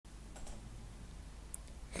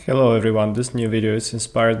Hello everyone, this new video is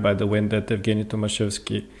inspired by the win that Evgeny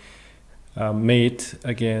Tomashevsky made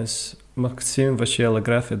against Maxime Vachier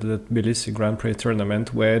Lagrave at the Tbilisi Grand Prix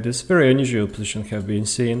tournament, where this very unusual position have been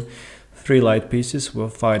seen. Three light pieces were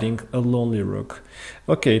fighting a lonely rook.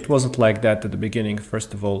 Okay, it wasn't like that at the beginning.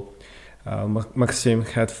 First of all, Maxime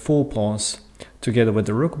had 4 pawns together with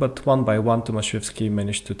the rook, but one by one Tomashevsky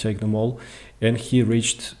managed to take them all, and he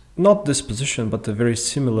reached not this position but a very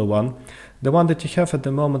similar one. The one that you have at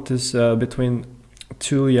the moment is between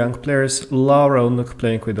two young players, Rook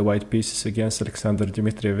playing with the white pieces against Alexander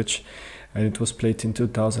Dmitrievich, and it was played in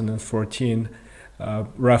 2014,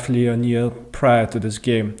 roughly a year prior to this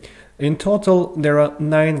game. In total, there are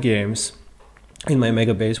 9 games in my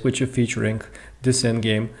megabase which are featuring this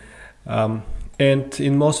endgame, and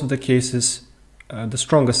in most of the cases, the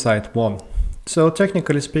stronger side won. So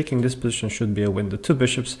technically speaking, this position should be a win. The 2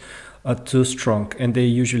 bishops are too strong and they're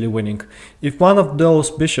usually winning. If one of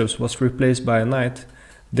those bishops was replaced by a knight,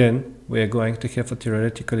 then we are going to have a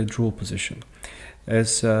theoretically draw position,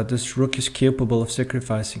 as this rook is capable of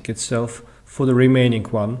sacrificing itself for the remaining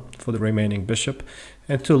one, for the remaining bishop,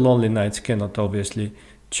 and 2 lonely knights cannot obviously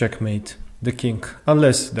checkmate the king,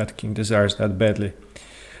 unless that king desires that badly.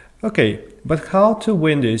 Okay, but how to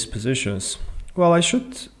win these positions? Well, I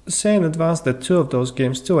should say in advance that 2 of those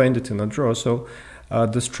games still ended in a draw, so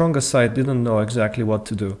the stronger side didn't know exactly what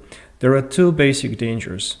to do. There are 2 basic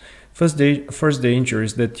dangers. First danger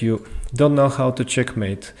is that you don't know how to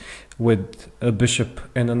checkmate with a bishop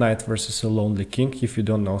and a knight versus a lonely king. If you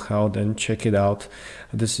don't know how, then check it out.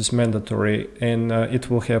 This is mandatory, and it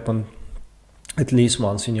will happen at least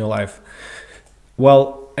once in your life.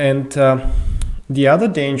 Well, and the other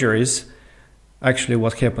danger is actually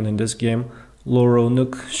what happened in this game.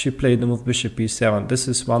 Rook, she played the move bishop e7. This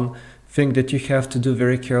is one thing that you have to do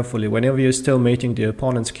very carefully. Whenever you're still mating the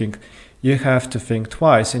opponent's king, you have to think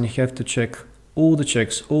twice and you have to check all the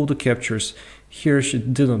checks, all the captures. Here she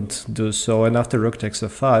didn't do so, and after rook takes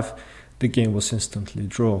f5, the game was instantly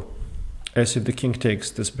draw. As if the king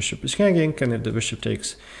takes, this bishop is hanging, and if the bishop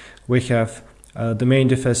takes, we have the main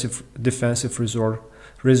defensive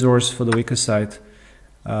resource for the weaker side.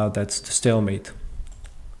 That's the stalemate.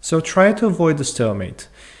 So try to avoid the stalemate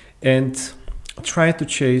and try to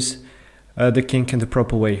chase the king in the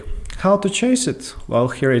proper way. How to chase it? Well,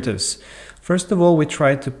 here it is. First of all, we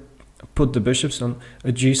try to put the bishops on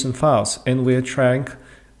adjacent files, and we are trying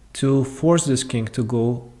to force this king to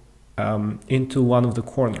go into one of the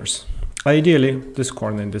corners. Ideally, this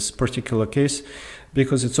corner in this particular case,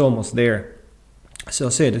 because it's almost there. So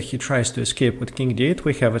say that he tries to escape with king d8,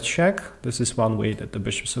 we have a check. This is one way that the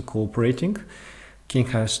bishops are cooperating. King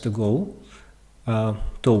has to go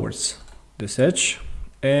towards this edge,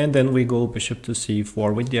 and then we go bishop to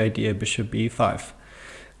c4 with the idea bishop e5.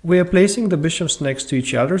 We are placing the bishops next to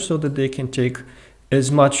each other so that they can take as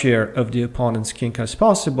much share of the opponent's king as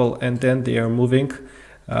possible, and then they are moving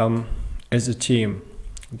as a team.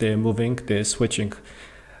 They are moving, they are switching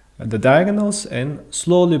the diagonals, and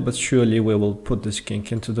slowly but surely we will put this king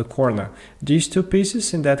into the corner. These 2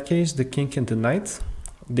 pieces, in that case, the king and the knight,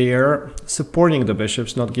 they are supporting the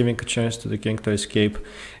bishops, not giving a chance to the king to escape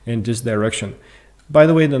in this direction. By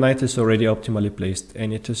the way, the knight is already optimally placed,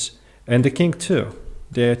 and the king too.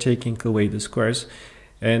 They are taking away the squares,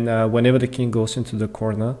 and whenever the king goes into the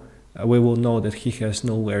corner, we will know that he has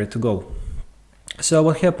nowhere to go. So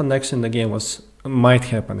what happened next in the game might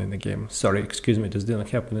happen in the game. Sorry, excuse me, this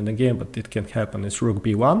didn't happen in the game, but it can happen. It's rook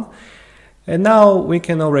b1. And now we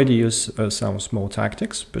can already use some small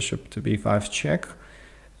tactics. Bishop to b5 check.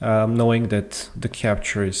 Knowing that the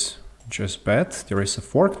capture is just bad. There is a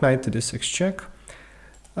fork, knight to d6 check.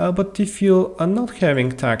 But if you are not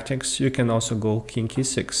having tactics, you can also go king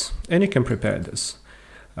e6, and you can prepare this.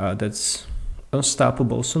 That's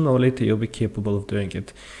unstoppable. Sooner or later you'll be capable of doing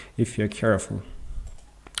it if you're careful.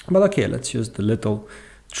 But okay, let's use the little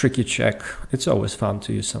tricky check. It's always fun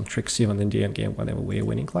to use some tricks even in the endgame whenever we're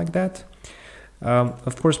winning like that.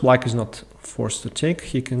 Of course, black is not forced to take.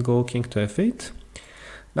 He can go king to f8.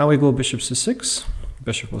 Now we go bishop c6,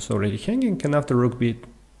 bishop was already hanging, and after rook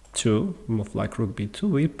b2, move like rook b2,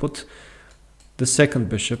 we put the second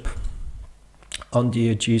bishop on the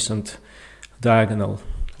adjacent diagonal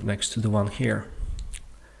next to the one here.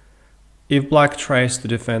 If black tries to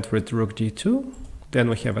defend with rook d2, then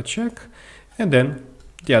we have a check, and then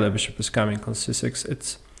the other bishop is coming on c6.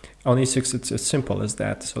 It's on e6, it's as simple as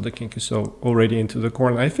that, so the king is already into the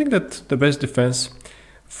corner. I think that the best defense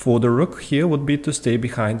for the rook here would be to stay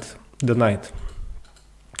behind the knight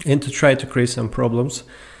and to try to create some problems,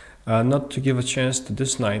 not to give a chance to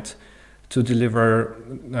this knight to deliver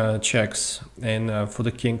checks and for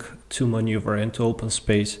the king to maneuver and to open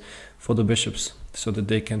space for the bishops so that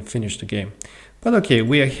they can finish the game. But okay,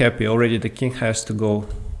 we are happy already. The king has to go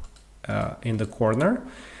in the corner.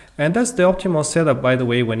 And that's the optimal setup, by the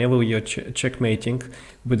way, whenever you're checkmating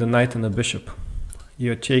with the knight and the bishop.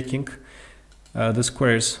 You're taking the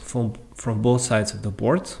squares from both sides of the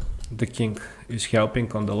board. The king is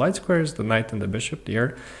helping on the light squares, the knight and the bishop, they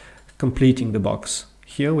are completing the box.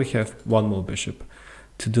 Here we have one more bishop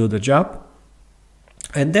to do the job.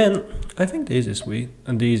 And then I think the easiest way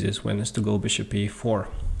and the easiest one is to go bishop e4,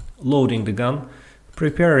 loading the gun,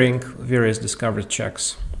 preparing various discovered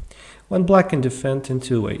checks. When black can defend in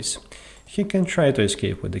two ways. He can try to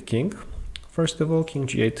escape with the king. First of all, king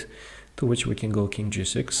g8, to which we can go king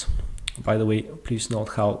g6. By the way, please note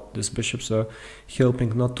how these bishops are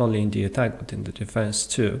helping not only in the attack but in the defense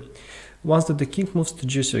too. Once that the king moves to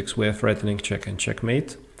g6, we are threatening check and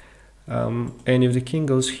checkmate. And if the king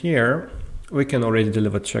goes here, we can already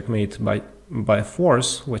deliver checkmate by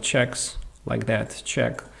force with checks like that.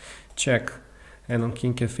 Check, check, and on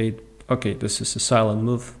king f8. Okay, this is a silent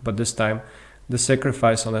move, but this time the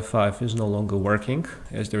sacrifice on f5 is no longer working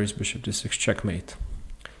as there is bishop d6 checkmate.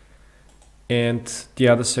 And the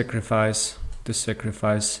other sacrifice, the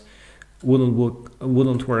sacrifice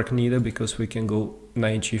wouldn't work neither, because we can go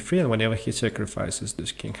knight g3, and whenever he sacrifices,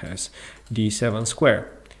 this king has d7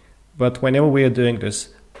 square. But whenever we are doing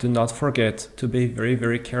this, do not forget to be very,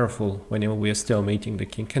 very careful whenever we are stalemating the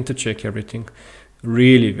king and to check everything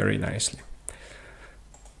really very nicely.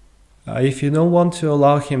 If you don't want to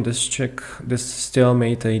allow him this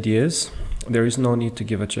stalemate ideas, there is no need to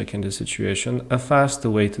give a check in this situation. A faster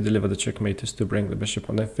way to deliver the checkmate is to bring the bishop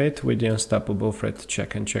on f8 with the unstoppable threat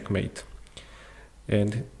check and checkmate.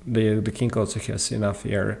 And the king also has enough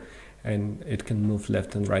air and it can move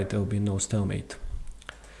left and right, there will be no stalemate.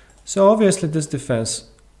 So obviously this defense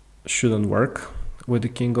shouldn't work with the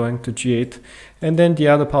king going to g8. And then the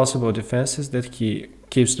other possible defense is that he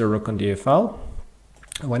keeps the rook on the f-file.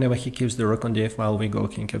 Whenever he keeps the rook on the f-file, we go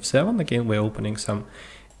king f7. Again, we're opening some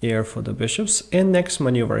air for the bishops. And next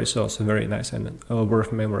maneuver is also very nice and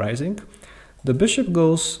worth memorizing. The bishop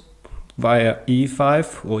goes via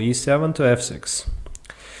e5 or e7 to f6,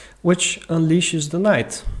 which unleashes the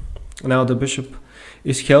knight. Now the bishop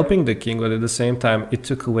is helping the king, but at the same time it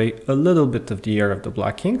took away a little bit of the air of the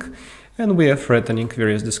black king, and we are threatening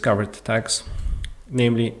various discovered attacks,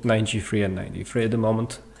 namely knight g3 and knight d3 at the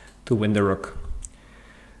moment, to win the rook.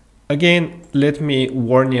 Again, let me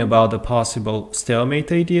warn you about the possible stalemate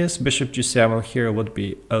ideas. Bishop g7 here would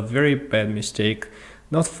be a very bad mistake.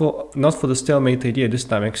 Not for the stalemate idea this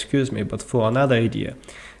time, excuse me, but for another idea.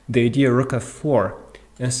 The idea rook f4.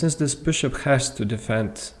 And since this bishop has to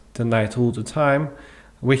defend the knight all the time,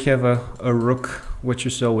 we have a rook which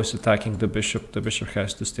is always attacking the bishop. The bishop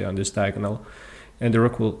has to stay on this diagonal and the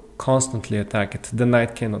rook will constantly attack it. The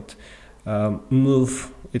knight cannot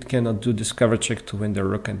move. It cannot do discover check to win the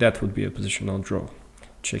rook, and that would be a positional draw.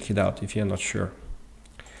 Check it out if you're not sure.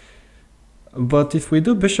 But if we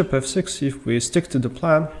do bishop f6, if we stick to the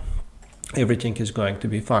plan, everything is going to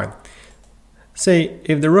be fine. Say,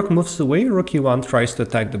 if the rook moves away, rook e1 tries to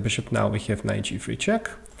attack the bishop. Now we have knight g3 check,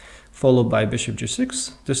 followed by bishop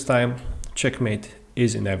g6. This time, checkmate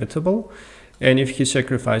is inevitable. And if he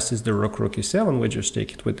sacrifices the rook e7, we just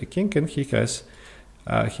take it with the king, and he has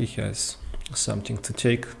something to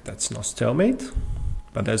take. That's not stalemate,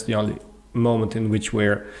 but that's the only moment in which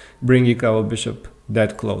we're bringing our bishop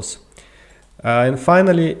that close. And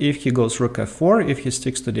finally, if he goes rook f4, if he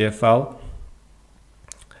sticks to the f-file,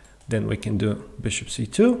 then we can do bishop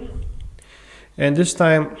c2. And this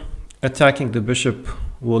time, attacking the bishop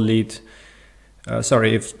will lead...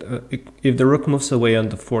 if the rook moves away on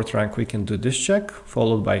the fourth rank, we can do this check,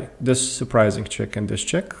 followed by this surprising check and this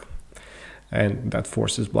check. And that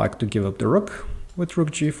forces black to give up the rook with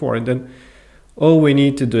rook g4. And then all we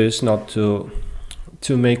need to do is not to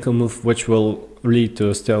make a move which will lead to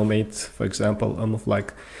a stalemate. For example, a move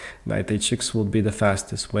like knight h6 will be the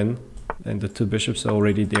fastest win, and the two bishops are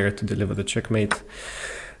already there to deliver the checkmate.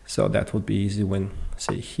 So that would be easy win.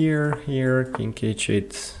 Say here, king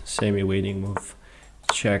h8, semi-waiting move,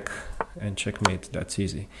 check and checkmate. That's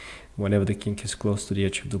easy. Whenever the king is close to the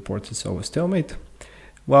edge of the board, it's always stalemate.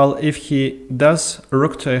 Well, if he does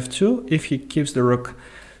rook to f2, if he keeps the rook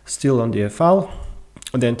still on the f-file,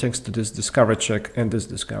 then thanks to this discovered check and this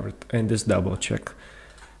discovered and this double check,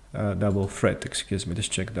 double threat, excuse me, this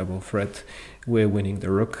check double threat, we're winning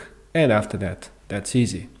the rook. And after that, that's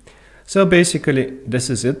easy. So basically, this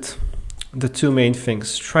is it. The two main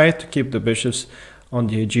things: try to keep the bishops on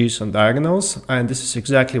the edges on diagonals, and this is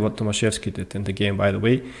exactly what Tomashevsky did in the game, by the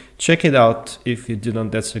way. Check it out if you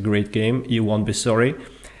didn't. That's a great game, you won't be sorry.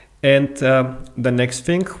 And the next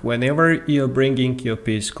thing, whenever you're bringing your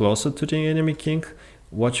piece closer to the enemy king,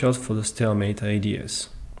 watch out for the stalemate ideas.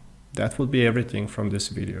 That would be everything from this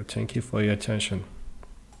video. Thank you for your attention.